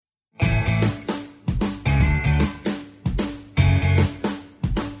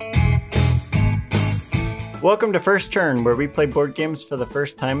Welcome to First Turn, where we play board games for the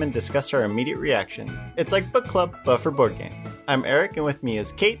first time and discuss our immediate reactions. It's like book club, but for board games. I'm Eric, and with me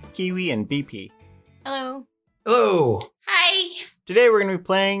is Kate, Kiwi, and BP. Hello. Hello. Hi. Today we're going to be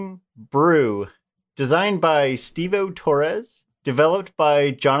playing Brew, designed by Stevo Torres, developed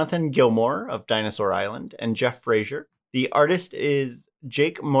by Jonathan Gilmore of Dinosaur Island and Jeff Frazier. The artist is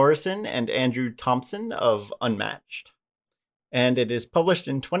Jake Morrison and Andrew Thompson of Unmatched. And it is published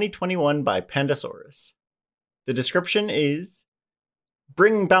in 2021 by Pandasaurus. The description is,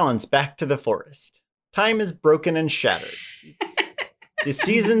 bring balance back to the forest. Time is broken and shattered. The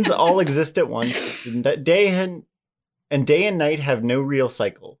seasons all exist at once, and day and night have no real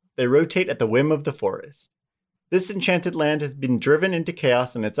cycle. They rotate at the whim of the forest. This enchanted land has been driven into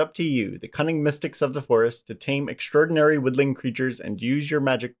chaos, and it's up to you, the cunning mystics of the forest, to tame extraordinary woodland creatures and use your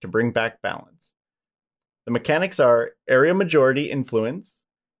magic to bring back balance. The mechanics are area majority influence,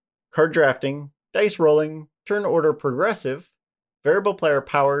 card drafting, dice rolling, turn order progressive, variable player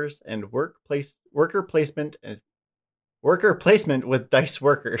powers, and worker placement with dice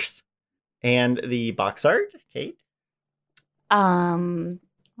workers. And the box art, Kate? It's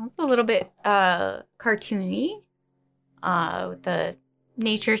a little bit cartoony. With the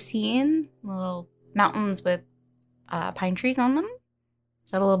nature scene, little mountains with pine trees on them.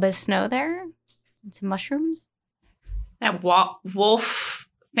 Got a little bit of snow there. And some mushrooms. That wolf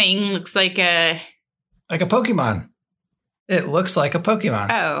thing looks like a Pokemon. It looks like a Pokemon.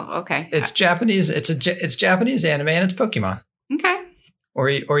 Oh, okay. It's Japanese. It's Japanese anime and it's Pokemon. Okay. Or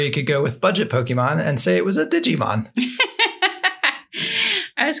you could go with budget Pokemon and say it was a Digimon.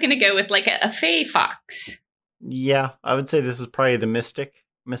 I was gonna go with like a fey fox. Yeah, I would say this is probably the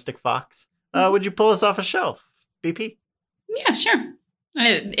Mystic Fox. Would you pull us off a shelf, BP? Yeah, sure.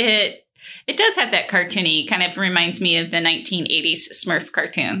 It does have that cartoony, kind of reminds me of the 1980s Smurf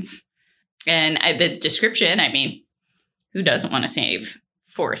cartoons. And the description, I mean, who doesn't want to save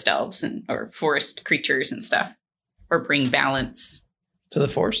forest elves or forest creatures and stuff? Or bring balance To the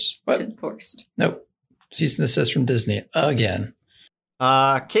force? What? to the forest? Nope. Cease and desist from Disney again.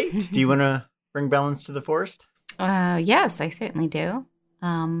 Kate, do you want to bring balance to the forest? Yes, I certainly do.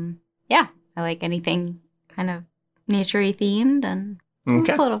 Yeah, I like anything kind of nature-y themed, and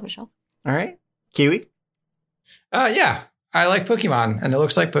Okay. I'll pull it off a shelf. All right. Kiwi? Yeah. I like Pokemon and it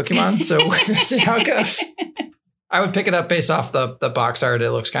looks like Pokemon. So we're going to see how it goes. I would pick it up based off the box art.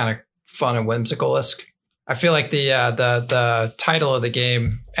 It looks kind of fun and whimsical-esque. I feel like the title of the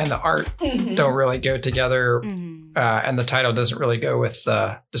game and the art don't really go together. And the title doesn't really go with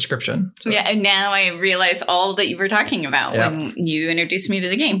the description. So. Yeah, and now I realize all that you were talking about when you introduced me to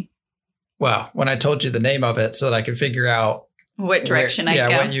the game. Well, when I told you the name of it so that I could figure out What direction I'd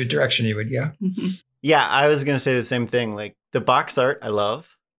go. what direction you would go. Yeah, I was going to say the same thing. Like, the box art, I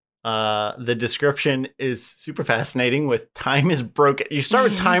love. The description is super fascinating with time is broken. You start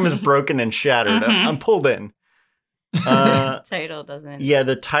with time is broken and shattered. I'm pulled in. Title doesn't. Yeah,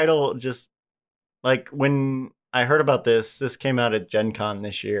 the title just, like, when I heard about this came out at Gen Con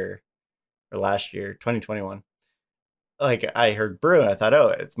this year, or last year, 2021. Like, I heard Brew, and I thought,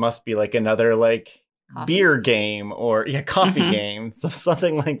 it must be like another, like, Coffee? beer game or coffee game, so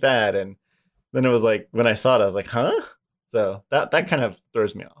something like that. And then it was like, when I saw it, I was like, huh? So that kind of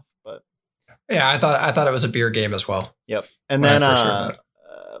throws me off. But Yeah, I thought it was a beer game as well. yep. And When then I first heard about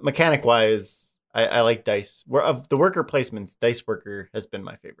it. mechanic wise, I like dice. Of the worker placements, Dice Worker has been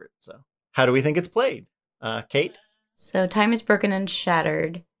my favorite. So how do we think it's played? Kate? So time is broken and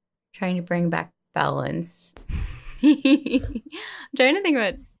shattered, trying to bring back balance. I'm trying to think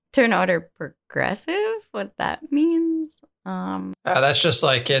about turn order progressive, what that means. That's just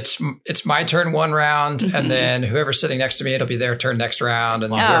like it's my turn one round, and then whoever's sitting next to me, it'll be their turn next round,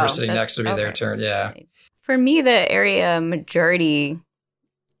 and then whoever's sitting next to me, their turn. Yeah. For me, the area majority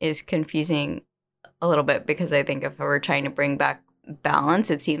is confusing a little bit because I think if I were trying to bring back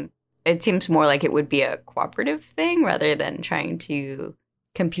balance, it seems more like it would be a cooperative thing rather than trying to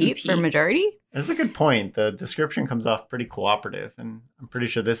compete. For majority. That's a good point. The description comes off pretty cooperative, and I'm pretty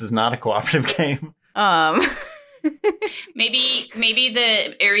sure this is not a cooperative game. Maybe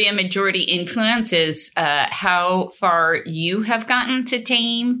the area majority influence is how far you have gotten to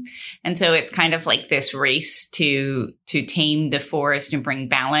tame, and so it's kind of like this race to tame the forest and bring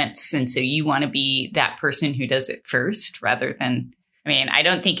balance, and so you want to be that person who does it first rather than. I mean, I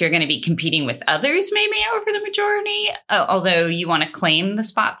don't think you're going to be competing with others maybe over the majority, although you want to claim the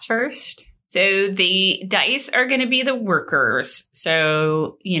spots first. So the dice are going to be the workers.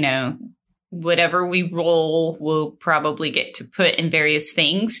 So, whatever we roll, we'll probably get to put in various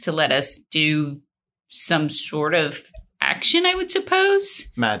things to let us do some sort of action, I would suppose.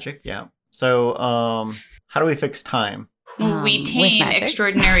 Magic, yeah. So, How do we fix time? We with tame magic.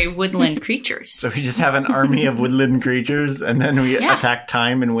 extraordinary woodland creatures. So we just have an army of woodland creatures, and then we Yeah. attack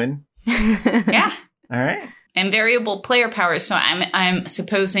time and win. Yeah. All right. And variable player powers. So I'm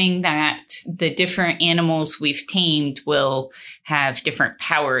supposing that the different animals we've tamed will have different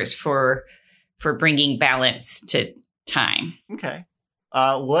powers for bringing balance to time. Okay.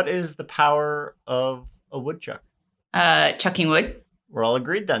 What is the power of a woodchuck? Chucking wood. We're all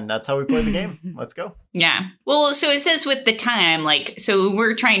agreed then. That's how we play the game. Let's go. Yeah. Well, so it says with the time, like, so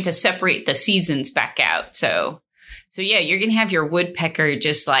we're trying to separate the seasons back out. So yeah, you're going to have your woodpecker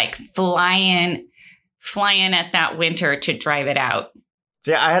just like flying at that winter to drive it out.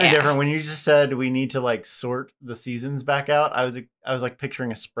 So yeah, I had a Yeah. different. When you just said we need to like sort the seasons back out, I was like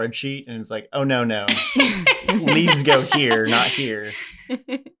picturing a spreadsheet, and it's like, oh no, leaves go here, not here.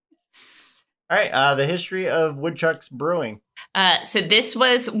 All right. The history of woodchucks brewing. So this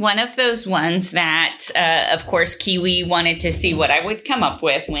was one of those ones that, of course, Kiwi wanted to see what I would come up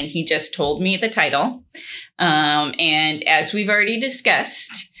with when he just told me the title. And as we've already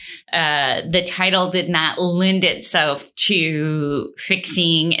discussed, the title did not lend itself to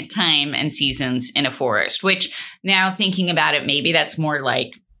fixing time and seasons in a forest, which now thinking about it, maybe that's more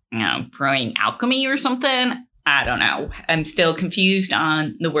like, brewing alchemy or something. I don't know. I'm still confused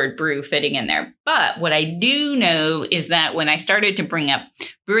on the word brew fitting in there. But what I do know is that when I started to bring up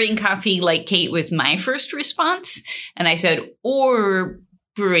brewing coffee like Kate was my first response, and I said, or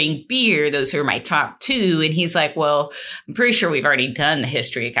brewing beer, those are my top two. And he's like, well, I'm pretty sure we've already done the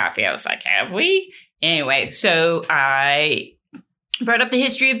history of coffee. I was like, have we? Anyway, so I brought up the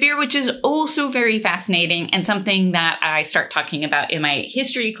history of beer, which is also very fascinating and something that I start talking about in my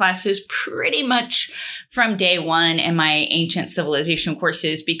history classes pretty much from day one in my ancient civilization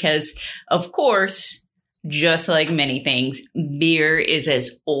courses, because of course, just like many things, beer is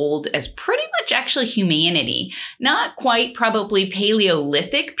as old as pretty much actually humanity. Not quite probably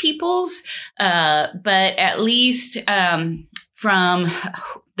Paleolithic peoples, but at least from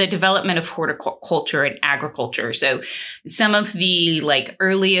the development of horticulture and agriculture. So some of the like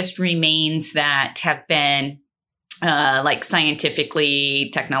earliest remains that have been like scientifically,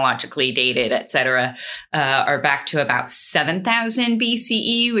 technologically dated, et cetera, are back to about 7,000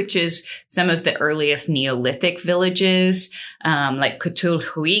 BCE, which is some of the earliest Neolithic villages, like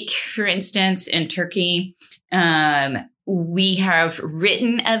Kutulhuik, for instance, in Turkey. We have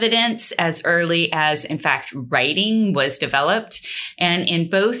written evidence as early as, in fact, writing was developed. And in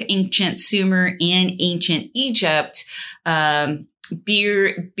both ancient Sumer and ancient Egypt,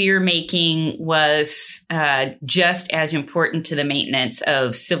 beer making was just as important to the maintenance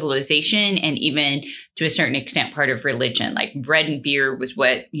of civilization and even to a certain extent part of religion. Like bread and beer was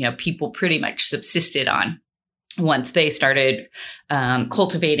what, people pretty much subsisted on once they started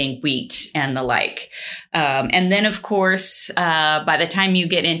cultivating wheat and the like. And then, of course, by the time you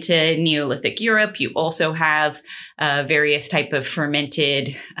get into Neolithic Europe, you also have various type of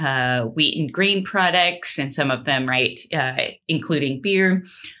fermented wheat and grain products, and some of them, right, including beer.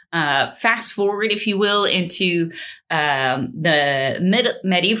 Fast forward, if you will, into the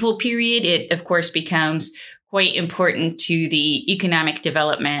medieval period, it, of course, becomes quite important to the economic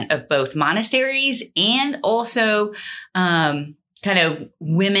development of both monasteries and also kind of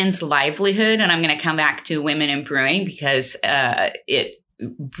women's livelihood. And I'm going to come back to women in brewing because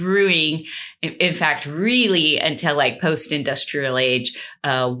brewing, in fact, really until like post-industrial age,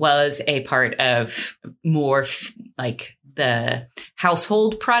 was a part of more like the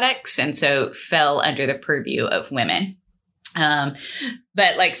household products, and so fell under the purview of women.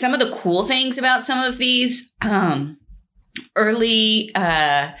 But like some of the cool things about some of these early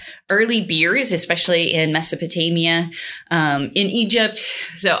beers, especially in Mesopotamia, in Egypt.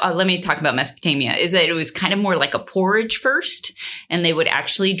 So let me talk about Mesopotamia, is that it was kind of more like a porridge first, and they would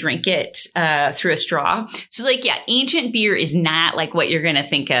actually drink it through a straw. So like, yeah, ancient beer is not like what you're going to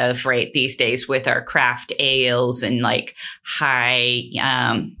think of right these days with our craft ales and like high,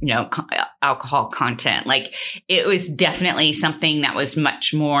 alcohol content. Like it was definitely something that was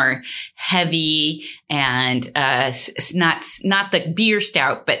much more heavy and not the beer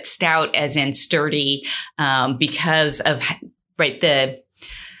stout, but stout as in sturdy, because of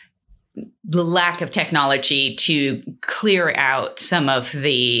the lack of technology to clear out some of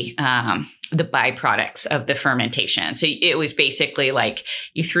the byproducts of the fermentation. So it was basically like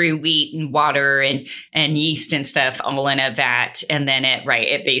you threw wheat and water and yeast and stuff all in a vat, and then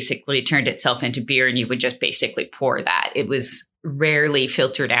it basically turned itself into beer, and you would just basically pour that. It was rarely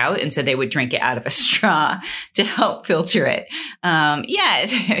filtered out. And so they would drink it out of a straw to help filter it.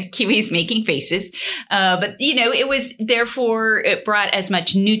 Kiwi's making faces. But, it was therefore it brought as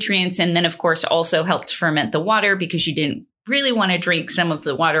much nutrients and then, of course, also helped ferment the water because you didn't really want to drink some of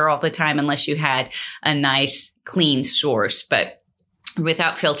the water all the time unless you had a nice, clean source. But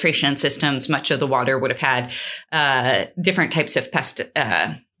without filtration systems, much of the water would have had different types of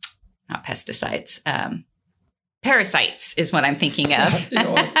not pesticides. Parasites is what I'm thinking of.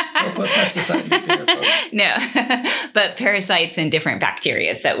 Don't put pesticide in beer, folks. No, but parasites and different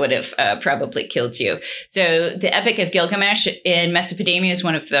bacteria that would have probably killed you. So the Epic of Gilgamesh in Mesopotamia is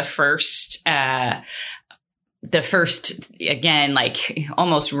one of the first, again, like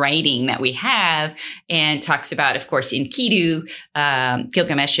almost writing that we have, and talks about, of course, Enkidu,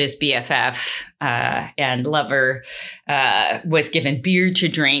 Gilgamesh's BFF and lover, was given beer to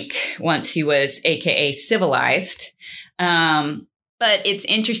drink once he was AKA civilized. But it's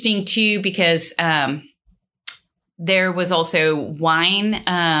interesting too, because there was also wine.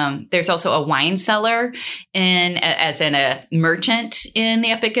 There's also a wine cellar as in a merchant in the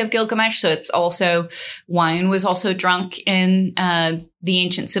Epic of Gilgamesh. So it's also wine was also drunk in the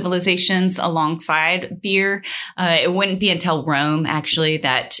ancient civilizations alongside beer. It wouldn't be until Rome actually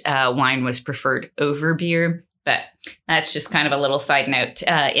that wine was preferred over beer. But that's just kind of a little side note.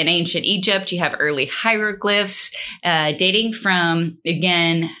 In ancient Egypt, you have early hieroglyphs dating from,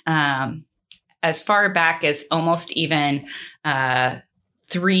 again, as far back as almost even 3000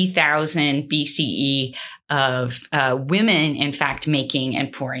 BCE of women, in fact, making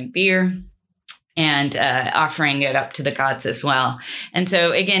and pouring beer and offering it up to the gods as well. And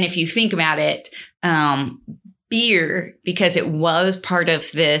so, again, if you think about it, beer, because it was part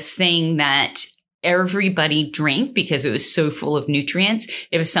of this thing that everybody drank because it was so full of nutrients.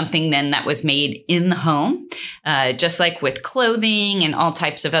 It was something then that was made in the home, just like with clothing and all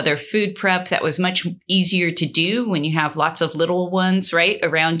types of other food prep. That was much easier to do when you have lots of little ones, right,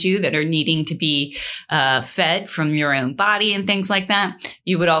 around you that are needing to be fed from your own body and things like that.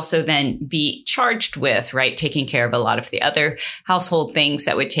 You would also then be charged with, right, taking care of a lot of the other household things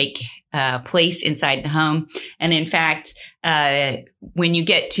that would take place inside the home. And in fact, when you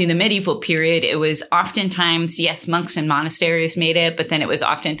get to the medieval period, it was oftentimes, yes, monks and monasteries made it, but then it was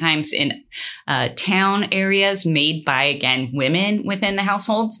oftentimes in town areas made by, again, women within the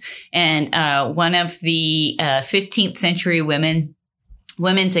households. And one of the 15th century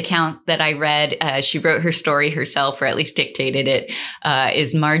women's account that I read, she wrote her story herself, or at least dictated it,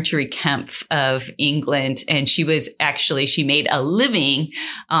 is Marjorie Kempf of England. And she made a living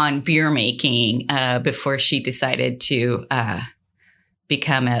on beer making before she decided to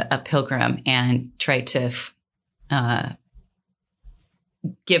become a pilgrim and try to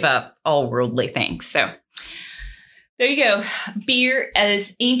give up all worldly things. So there you go. Beer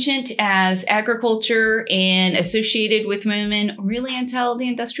as ancient as agriculture and associated with women really until the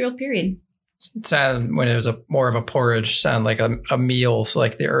industrial period. It sounded, when it was more of a porridge, sound like a meal. So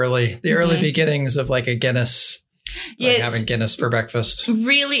like the early beginnings of like a Guinness, like having Guinness for breakfast.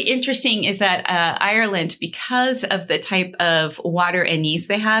 Really interesting is that Ireland, because of the type of water and yeast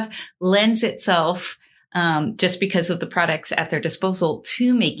they have, lends itself just because of the products at their disposal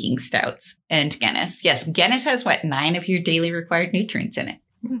to making stouts and Guinness. Yes, Guinness has 9 of your daily required nutrients in it.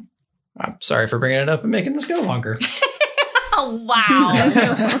 I'm sorry for bringing it up and making this go longer. Oh, wow.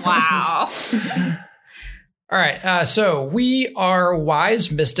 Wow. All right. So we are wise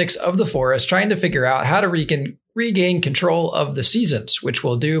mystics of the forest trying to figure out how to regain control of the seasons, which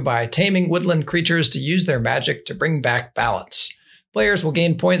we'll do by taming woodland creatures to use their magic to bring back balance. Players will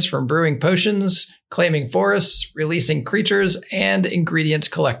gain points from brewing potions, claiming forests, releasing creatures, and ingredients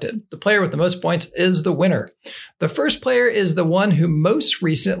collected. The player with the most points is the winner. The first player is the one who most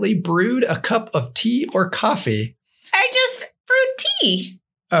recently brewed a cup of tea or coffee. I just brewed tea.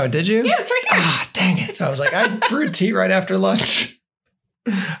 Oh, did you? Yeah, it's right here. Ah, dang it. I was like, I brewed tea right after lunch.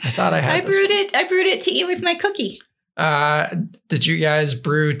 I thought I had I brewed it to eat with my cookie. Did you guys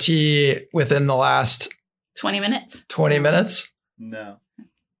brew tea within the last 20 minutes? 20 minutes? No.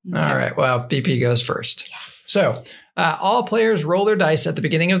 All right. Well, BP goes first. Yes. So all players roll their dice at the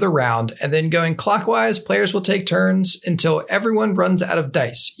beginning of the round, and then going clockwise, players will take turns until everyone runs out of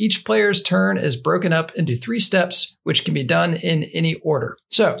dice. Each player's turn is broken up into 3 steps, which can be done in any order.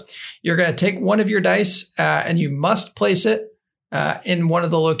 So you're going to take one of your dice and you must place it in one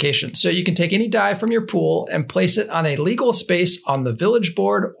of the locations. So you can take any die from your pool and place it on a legal space on the village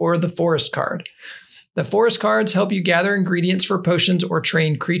board or the forest card. The forest cards help you gather ingredients for potions or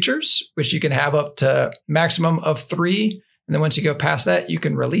train creatures, which you can have up to maximum of 3. And then once you go past that, you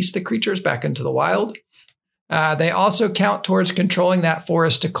can release the creatures back into the wild. They also count towards controlling that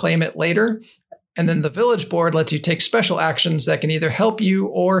forest to claim it later. And then the village board lets you take special actions that can either help you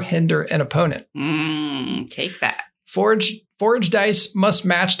or hinder an opponent. Take that. Forage dice must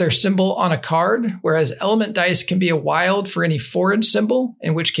match their symbol on a card, whereas element dice can be a wild for any forage symbol,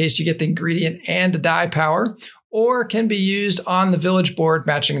 in which case you get the ingredient and a die power, or can be used on the village board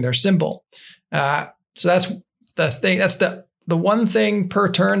matching their symbol. So that's the thing. That's the one thing per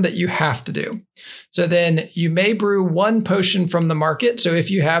turn that you have to do. So then you may brew one potion from the market. So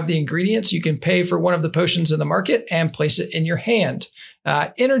if you have the ingredients, you can pay for one of the potions in the market and place it in your hand.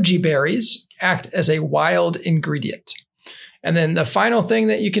 Energy berries act as a wild ingredient. And then the final thing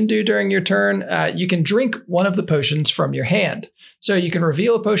that you can do during your turn, you can drink one of the potions from your hand. So you can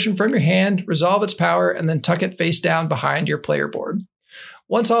reveal a potion from your hand, resolve its power, and then tuck it face down behind your player board.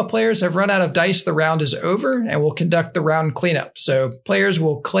 Once all players have run out of dice, the round is over and we'll conduct the round cleanup. So players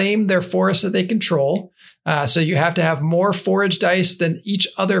will claim their forest that they control. So you have to have more forage dice than each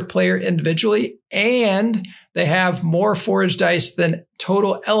other player individually, and they have more forage dice than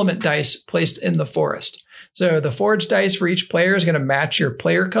total element dice placed in the forest. So the forage dice for each player is going to match your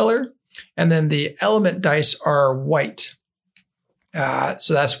player color, and then the element dice are white.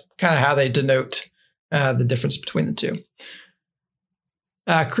 So that's kind of how they denote the difference between the two.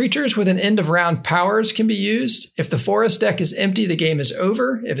 Creatures with an end of round powers can be used. If the forest deck is empty, the game is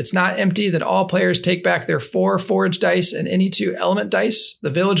over. If it's not empty, then all players take back their 4 forage dice and any 2 element dice. The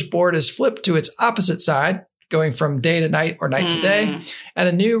village board is flipped to its opposite side, going from day to night or night to day, and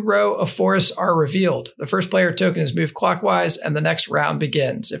a new row of forests are revealed. The first player token is moved clockwise, and the next round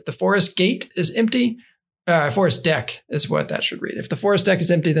begins. If the forest gate is empty, forest deck is what that should read. If the forest deck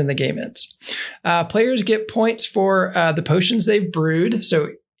is empty, then the game ends. Players get points for the potions they've brewed. So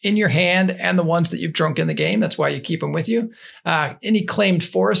in your hand and the ones that you've drunk in the game. That's why you keep them with you. Any claimed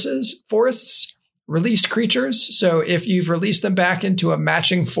forests, released creatures. So if you've released them back into a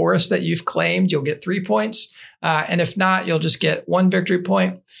matching forest that you've claimed, you'll get 3 points. And if not, you'll just get 1 victory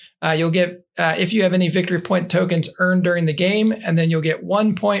point. You'll get, if you have any victory point tokens earned during the game, and then you'll get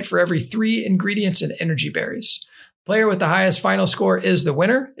 1 point for every 3 ingredients and energy berries. Player with the highest final score is the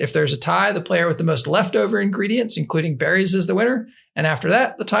winner. If there's a tie, the player with the most leftover ingredients, including berries, is the winner. And after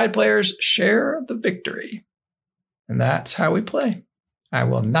that, the tied players share the victory. And that's how we play. I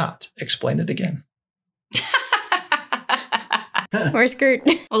will not explain it again. Where's Gert?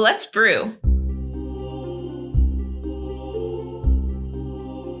 Well, let's brew.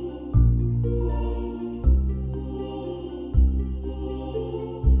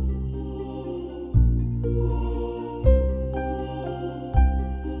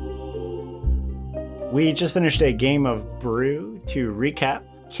 We just finished a game of Brew. To recap,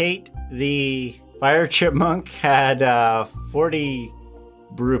 Kate, the fire chipmunk, had 40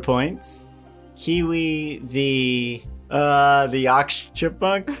 brew points. Kiwi, the ox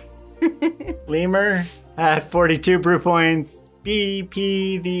chipmunk, lemur, had 42 brew points.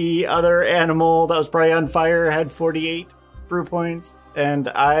 BP, the other animal that was probably on fire, had 48 brew points. And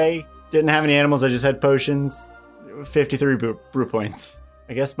I didn't have any animals, I just had potions, 53 brew points.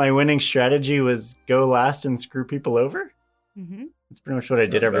 I guess my winning strategy was go last and screw people over. Mm-hmm. That's pretty much what I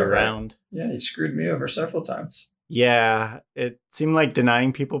did every round. Yeah, you screwed me over several times. Yeah, it seemed like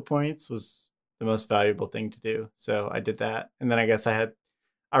denying people points was the most valuable thing to do. So I did that. And then I guess I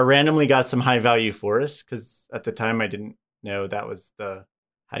randomly got some high value forests because at the time I didn't know that was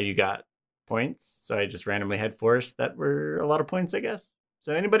how you got points. So I just randomly had forests that were a lot of points, I guess.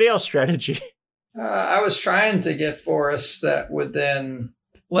 So anybody else strategy? I was trying to get forests that would then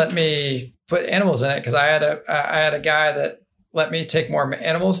let me put animals in it because I had a guy that let me take more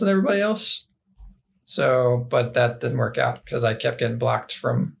animals than everybody else. So, but that didn't work out because I kept getting blocked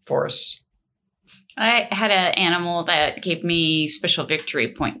from forests. I had an animal that gave me special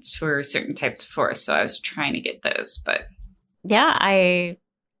victory points for certain types of forests, so I was trying to get those. But yeah, I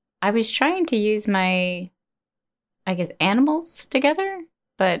was trying to use my, I guess, animals together,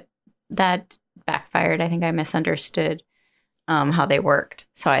 but that backfired. I think I misunderstood how they worked.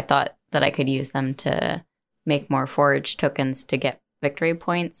 So I thought that I could use them to make more forage tokens to get victory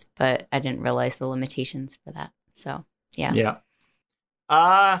points, but I didn't realize the limitations for that. So, yeah.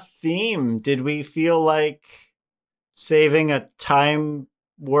 Yeah. Theme. Did we feel like saving a time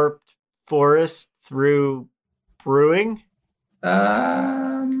warped forest through brewing? No.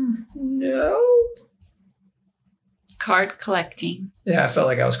 Card collecting. Yeah, I felt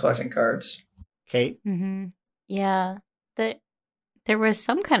like I was collecting cards. Kate? Mm-hmm. Yeah. There was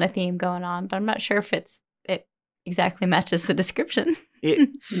some kind of theme going on, but I'm not sure if it exactly matches the description.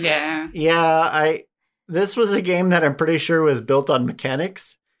 Yeah. Yeah, this was a game that I'm pretty sure was built on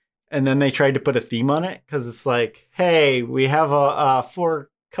mechanics. and then they tried to put a theme on it because it's like, hey, we have a 4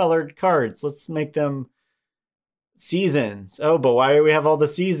 colored cards. Let's make them seasons. Oh, but why do we have all the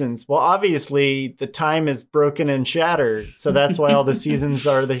seasons? Well, obviously the time is broken and shattered, so that's why all the seasons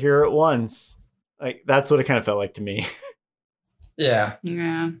are here at once. Like, that's what it kind of felt like to me. Yeah.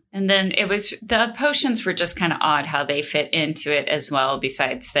 Yeah. And then the potions were just kind of odd how they fit into it as well.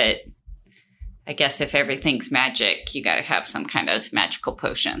 Besides that, I guess if everything's magic, you got to have some kind of magical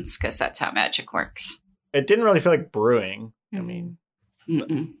potions because that's how magic works. It didn't really feel like brewing. I mean,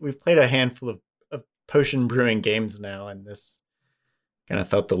 we've played a handful of potion brewing games now, and this kind of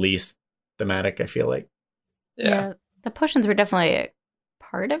felt the least thematic, I feel like. Yeah. The potions were definitely a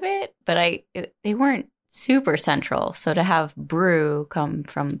part of it, but they weren't super central. So to have brew come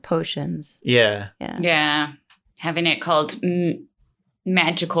from potions. Yeah. Yeah. Having it called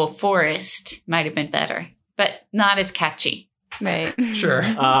Magical Forest might have been better, but not as catchy. Right. Sure.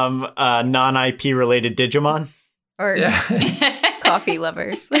 Non-IP related Digimon. Or coffee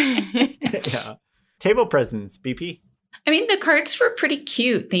lovers. Yeah. Table presents, BP. I mean, the cards were pretty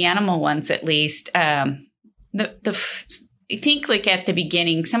cute. The animal ones, at least. I think, like at the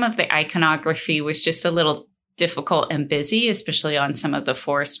beginning, some of the iconography was just a little difficult and busy, especially on some of the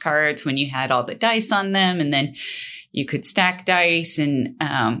forest cards when you had all the dice on them, and then you could stack dice, and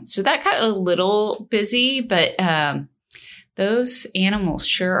so that got a little busy. But those animals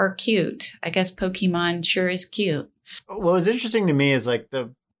sure are cute. I guess Pokemon sure is cute. What was interesting to me is like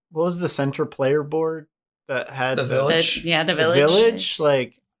what was the center player board that had The village? The The village. village?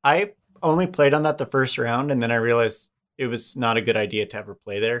 Like, I only played on that the first round, and then I realized it was not a good idea to ever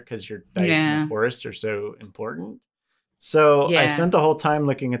play there because your dice in the forest are so important. So I spent the whole time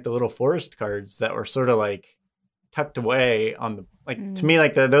looking at the little forest cards that were sort of like tucked away on the, like, to me,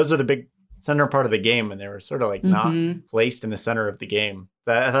 like those are the big center part of the game, and they were sort of like not placed in the center of the game.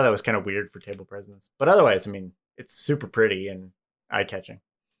 I thought that was kind of weird for table presence. But otherwise, I mean, it's super pretty and eye-catching.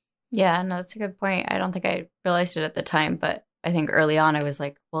 Yeah, no, that's a good point. I don't think I realized it at the time, but I think early on I was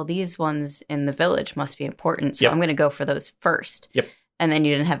like, well, these ones in the village must be important, so I'm going to go for those first. Yep. And then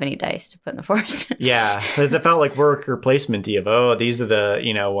you didn't have any dice to put in the forest. Yeah, because it felt like worker placement-y of, oh, these are the,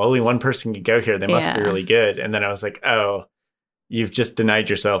 only one person can go here. They must be really good. And then I was like, oh, you've just denied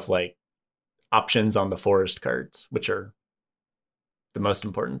yourself, like, options on the forest cards, which are the most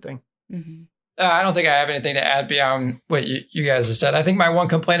important thing. Mm-hmm. I don't think I have anything to add beyond what you guys have said. I think my one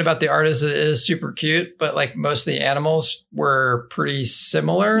complaint about the art is it is super cute, but like most of the animals were pretty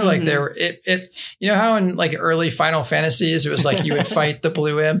similar. Mm-hmm. Like they were, you know how in like early Final Fantasies, it was like you would fight the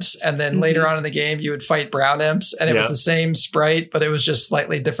blue imps, and then later on in the game, you would fight brown imps, and it was the same sprite, but it was just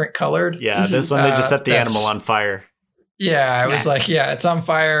slightly different colored. Yeah, this one they just set the animal on fire. Yeah, it was like, it's on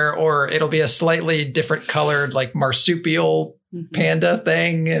fire, or it'll be a slightly different colored, like marsupial panda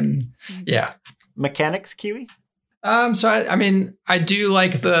thing. And Mechanics, Kiwi? So I mean, I do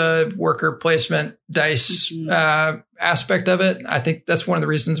like the worker placement dice aspect of it. I think that's one of the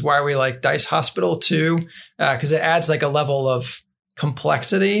reasons why we like Dice Hospital too, because it adds like a level of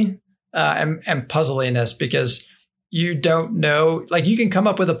complexity and puzzliness, because you don't know, like you can come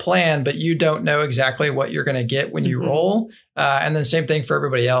up with a plan, but you don't know exactly what you're going to get when you roll. And then same thing for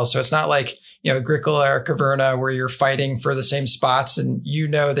everybody else. So it's not like, Agricola or Caverna where you're fighting for the same spots and you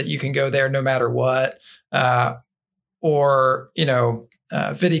know that you can go there no matter what. Or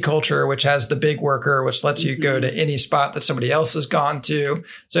viticulture, which has the big worker, which lets you go to any spot that somebody else has gone to.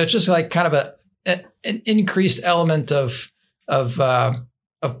 So it's just like kind of an increased element of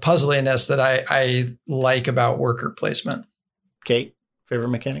puzzliness that I like about worker placement. Kate, favorite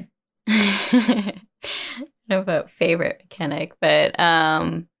mechanic? I don't know about favorite mechanic, but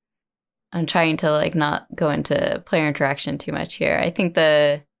I'm trying to like not go into player interaction too much here. I think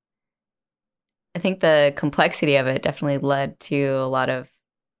the complexity of it definitely led to a lot of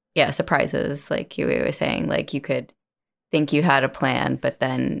surprises, like Kiwi was saying. Like you could think you had a plan, but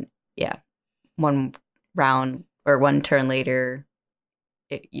then one round or one turn later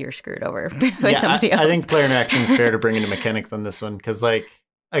you're screwed over by somebody else. I think player interaction is fair to bring into mechanics on this one, because I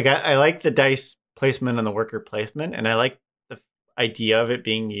like the dice placement and the worker placement, and I like the idea of it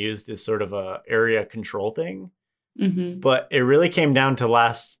being used as sort of a area control thing. But it really came down to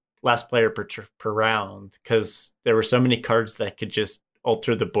last player per round, because there were so many cards that could just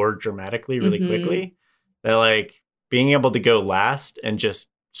alter the board dramatically really quickly, that like being able to go last and just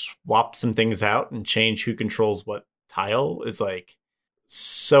swap some things out and change who controls what tile is like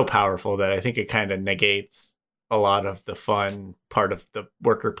so powerful that I think it kind of negates a lot of the fun part of the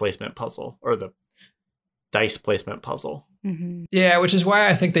worker placement puzzle, or the dice placement puzzle. Mm-hmm. Yeah, which is why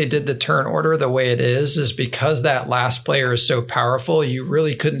I think they did the turn order the way it is because that last player is so powerful. You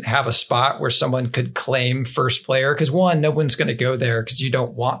really couldn't have a spot where someone could claim first player because one, no one's going to go there because you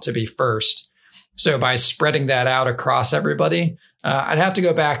don't want to be first. So by spreading that out across everybody, I'd have to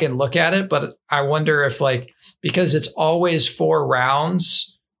go back and look at it. But I wonder if because it's always 4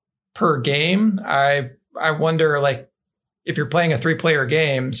 rounds per game, I wonder if you're playing a 3-player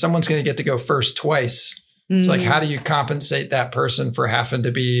game, someone's going to get to go first twice. So how do you compensate that person for having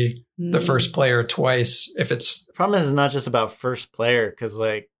to be the first player twice? If it's the problem is not just about first player, because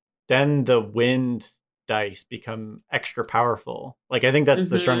then the wind dice become extra powerful. I think that's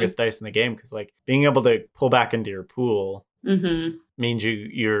the strongest dice in the game because being able to pull back into your pool means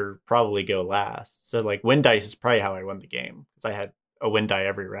you're probably go last. So wind dice is probably how I won the game because I had a wind die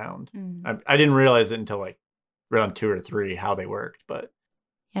every round. I didn't realize it until round 2 or 3 how they worked, but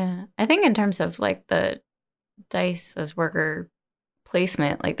yeah, I think in terms of the dice as worker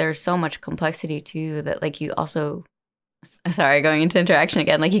placement, there's so much complexity too that you also, sorry, going into interaction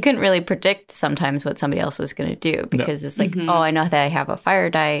again, you couldn't really predict sometimes what somebody else was going to do because it's oh, I know that I have a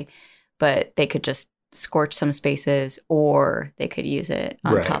fire die, but they could just scorch some spaces or they could use it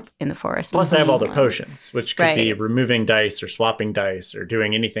on top in the forest. Plus I have all the potions, which could be removing dice or swapping dice or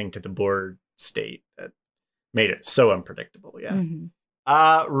doing anything to the board state that made it so unpredictable.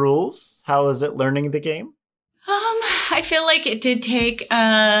 Rules, how is it learning the game? I feel like it did take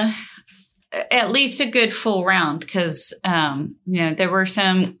at least a good full round because, there were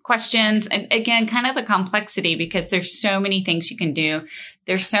some questions and again, kind of the complexity because there's so many things you can do.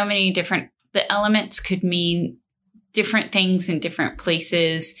 There's so many the elements could mean different things in different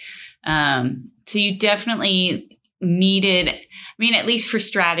places. So you definitely needed, at least for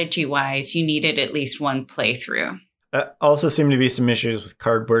strategy wise, you needed at least one playthrough. Also seemed to be some issues with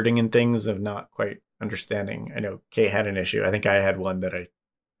card wording and things of not quite understanding. I know Kay had an issue. I think I had one that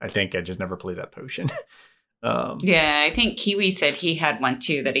I think I just never played that potion. Yeah, I think Kiwi said he had one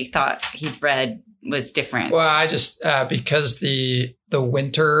too that he thought he'd read was different. Well, I just because the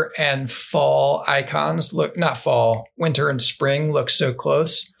winter and fall icons look not fall, winter and spring look so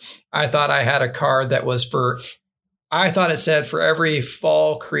close. I thought I had a card that was I thought it said for every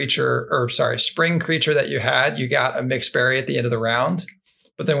fall creature spring creature that you had, you got a mixed berry at the end of the round.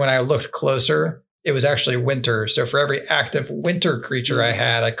 But then when I looked closer, it was actually winter. So for every active winter creature I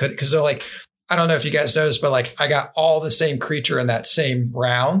had, I could, because I don't know if you guys noticed, but I got all the same creature in that same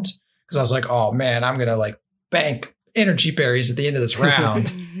round. Because I was like, oh man, I'm going to bank energy berries at the end of this round.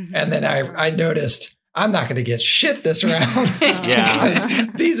 And then I noticed I'm not going to get shit this round.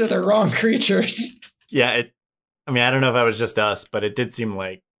 Because these are the wrong creatures. Yeah. I don't know if that was just us, but it did seem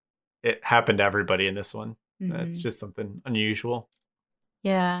like it happened to everybody in this one. It's just something unusual.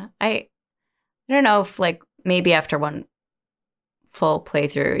 Yeah. I don't know if maybe after one full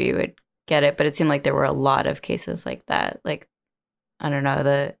playthrough you would get it, but it seemed like there were a lot of cases like that. I don't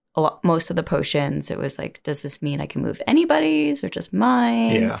know, most of the potions, it was does this mean I can move anybody's or just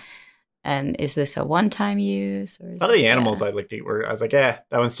mine? Yeah. And is this a one-time use? Or a lot of the animals I looked at were, I was like, that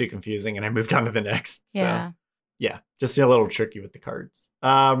one's too confusing, and I moved on to the next. Yeah. So, yeah, just a little tricky with the cards.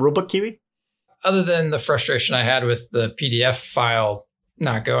 Rulebook, Kiwi? Other than the frustration I had with the PDF file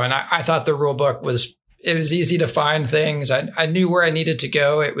not going, I thought the rulebook was easy to find things. I knew where I needed to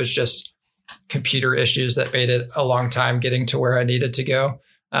go. It was just computer issues that made it a long time getting to where I needed to go.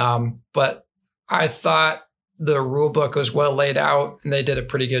 But I thought the rule book was well laid out and they did a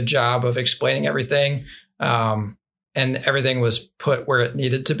pretty good job of explaining everything. And everything was put where it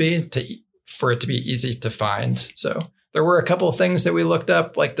needed to be for it to be easy to find. So there were a couple of things that we looked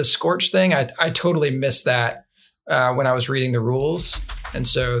up, like the scorch thing. I totally missed that when I was reading the rules. And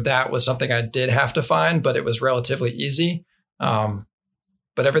so that was something I did have to find, but it was relatively easy.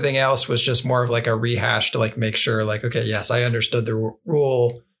 But everything else was just more of a rehash to make sure okay, yes, I understood the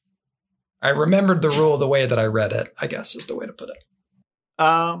rule. I remembered the rule the way that I read it, I guess is the way to put it.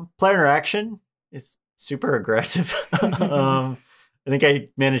 Player interaction is super aggressive. I think I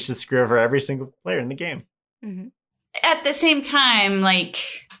managed to screw over every single player in the game. Mm-hmm. At the same time,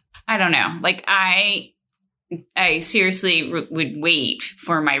 I don't know, I seriously would wait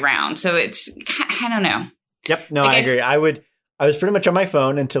for my round. So I don't know. Yep. No, I agree. I was pretty much on my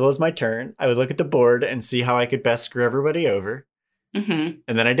phone until it was my turn. I would look at the board and see how I could best screw everybody over. Mm-hmm.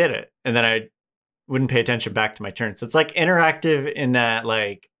 And then I did it. And then I wouldn't pay attention back to my turn. So it's interactive in that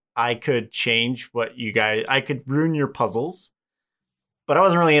I could change I could ruin your puzzles, but I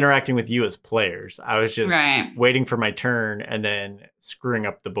wasn't really interacting with you as players. I was just waiting for my turn and then screwing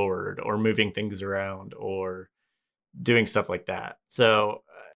up the board or moving things around or doing stuff like that. So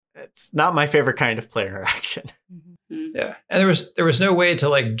it's not my favorite kind of player interaction. Yeah. And there was no way to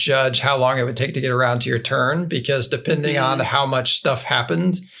like judge how long it would take to get around to your turn, because depending on how much stuff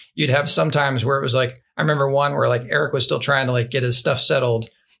happened, you'd have sometimes where it was like, I remember one where like Eric was still trying to like get his stuff settled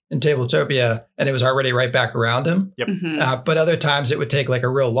in Tabletopia and it was already right back around him. Yep. But other times it would take like a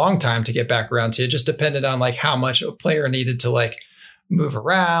real long time to get back around to you. It just depended on like how much a player needed to like move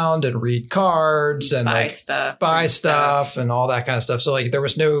around and read cards and buy like stuff and all that kind of stuff. So like there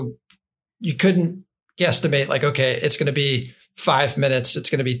was you couldn't guesstimate like, okay, it's going to be 5 minutes. It's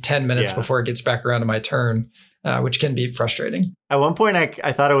going to be 10 minutes before it gets back around to my turn, which can be frustrating. At one point,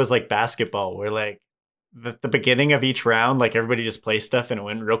 I thought it was like basketball, where like the beginning of each round, like everybody just plays stuff and it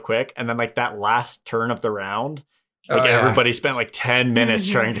went real quick. And then like that last turn of the round, like everybody spent like 10 minutes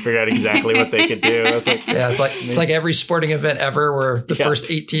trying to figure out exactly what they could do. It's like, it's like every sporting event ever where the first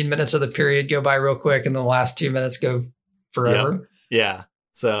 18 minutes of the period go by real quick and the last 2 minutes go forever. Yep. Yeah.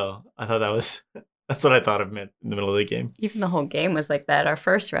 So I thought that's what I thought of in the middle of the game. Even the whole game was like that. Our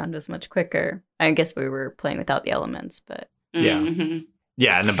first round was much quicker. I guess we were playing without the elements, but yeah.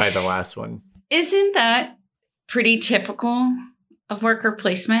 Yeah. And then by the last one. Isn't that pretty typical of worker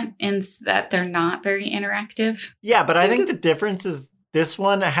placement in that they're not very interactive? Yeah, but I think the difference is this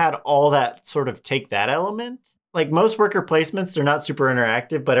one had all that sort of take that element. Like most worker placements, they're not super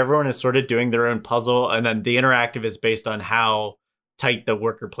interactive, but everyone is sort of doing their own puzzle. And then the interactive is based on how tight the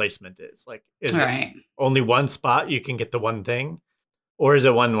worker placement is. Like, is it only one spot you can get the one thing? Or is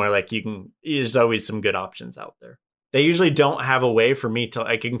it one where like there's always some good options out there? They usually don't have a way for me to,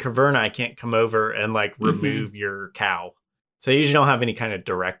 like in Caverna, I can't come over and like remove your cow. So they usually don't have any kind of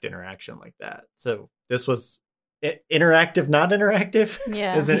direct interaction like that. So this was interactive, not interactive.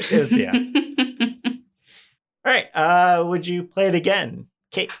 Yeah. Yeah. All right. Would you play it again,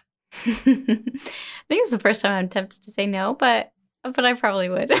 Kate? I think it's the first time I'm tempted to say no, but I probably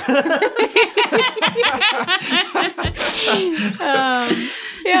would.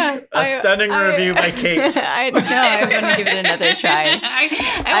 Yeah. A stunning review by Kate. I know. I'm going to give it another try.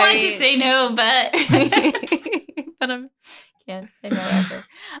 I want to say no, but but I can't say no ever.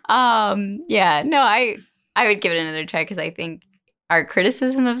 Yeah. No, I would give it another try because I think our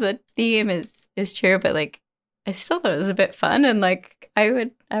criticism of the theme is true, but like I still thought it was a bit fun, and like I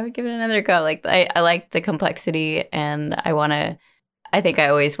would give it another go. Like I like the complexity, and I think I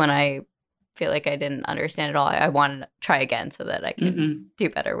always, when I feel like I didn't understand it all, I want to try again so that I can do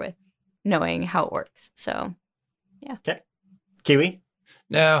better with knowing how it works. So, yeah. Okay. Kiwi?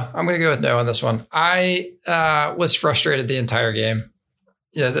 No, I'm going to go with no on this one. I was frustrated the entire game.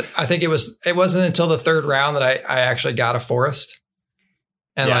 Yeah, I think it wasn't until the third round that I actually got a forest.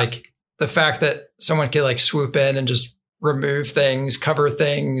 And like the fact that someone could like swoop in and just remove things, cover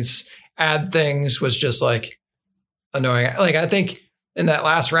things, add things was just like annoying. Like I think in that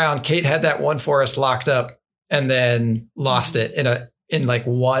last round, Kate had that one forest locked up and then lost it in like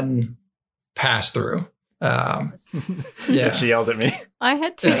one pass through. Yeah, she yelled at me. I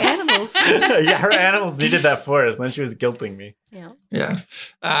had two animals. Yeah, her animals needed that forest, and then she was guilting me. Yeah.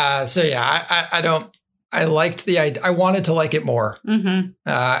 So yeah, I liked the idea. I wanted to like it more.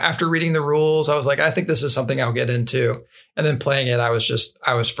 After reading the rules, I was like, I think this is something I'll get into. And then playing it, I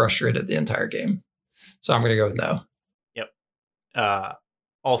was frustrated the entire game. So I'm going to go with no.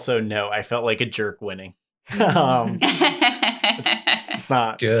 Also, no, I felt like a jerk winning. It's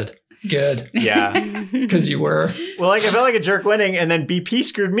not good. Yeah. Because you were. Well, like I felt like a jerk winning, and then BP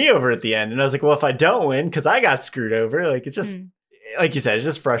screwed me over at the end. And I was like, well, if I don't win, because I got screwed over, like it's just, like you said, it's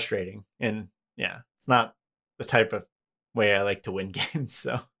just frustrating. And yeah, it's not the type of way I like to win games.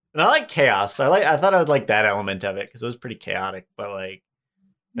 So, and I like chaos. So I thought I would like that element of it because it was pretty chaotic, but like,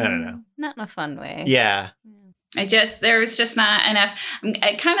 I don't know. Not in a fun way. Yeah. There was just not enough.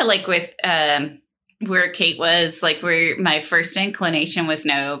 I kind of like with where Kate was, like where my first inclination was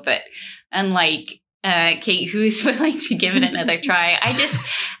no, but unlike Kate, who's willing to give it another try, I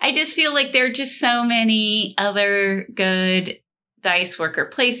just feel like there are just so many other good dice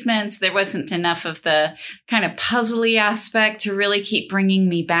worker placements. There wasn't enough of the kind of puzzly aspect to really keep bringing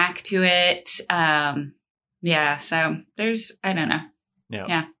me back to it. Yeah, so there's, I don't know.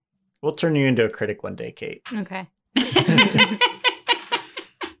 Yeah. We'll turn you into a critic one day, Kate. Okay.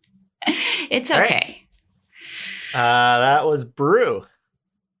 It's okay. That was Brew.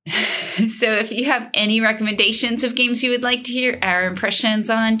 So if you have any recommendations of games you would like to hear our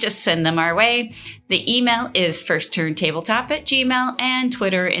impressions on, just send them our way. The email is firstturntabletop@gmail.com, and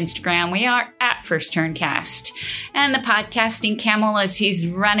Twitter, Instagram, we are at firsttturncast. And the podcasting camel, as he's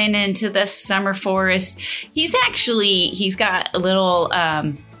running into the summer forest, he's got a little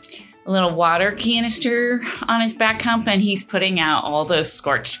little water canister on his back hump, and he's putting out all those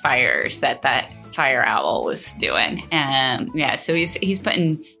scorched fires that fire owl was doing. And so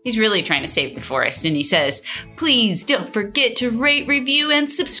he's really trying to save the forest. And he says, please don't forget to rate, review,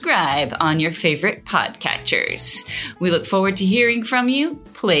 and subscribe on your favorite podcatchers. We look forward to hearing from you.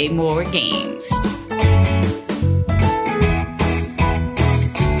 Play more games.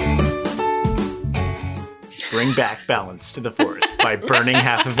 Bring back balance to the forest by burning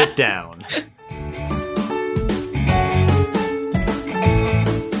half of it down.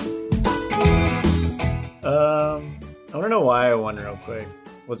 I want to know why I won real quick.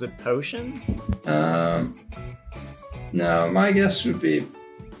 Was it potions? No, my guess would be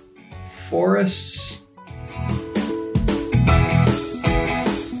forests.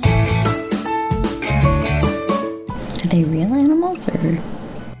 Are they real animals or?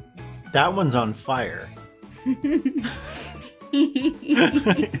 That one's on fire.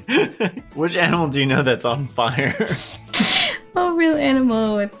 Which animal do you know that's on fire? Oh, real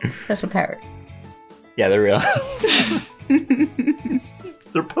animal with special powers. Yeah, they're real animals.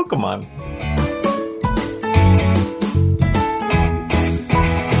 They're Pokemon.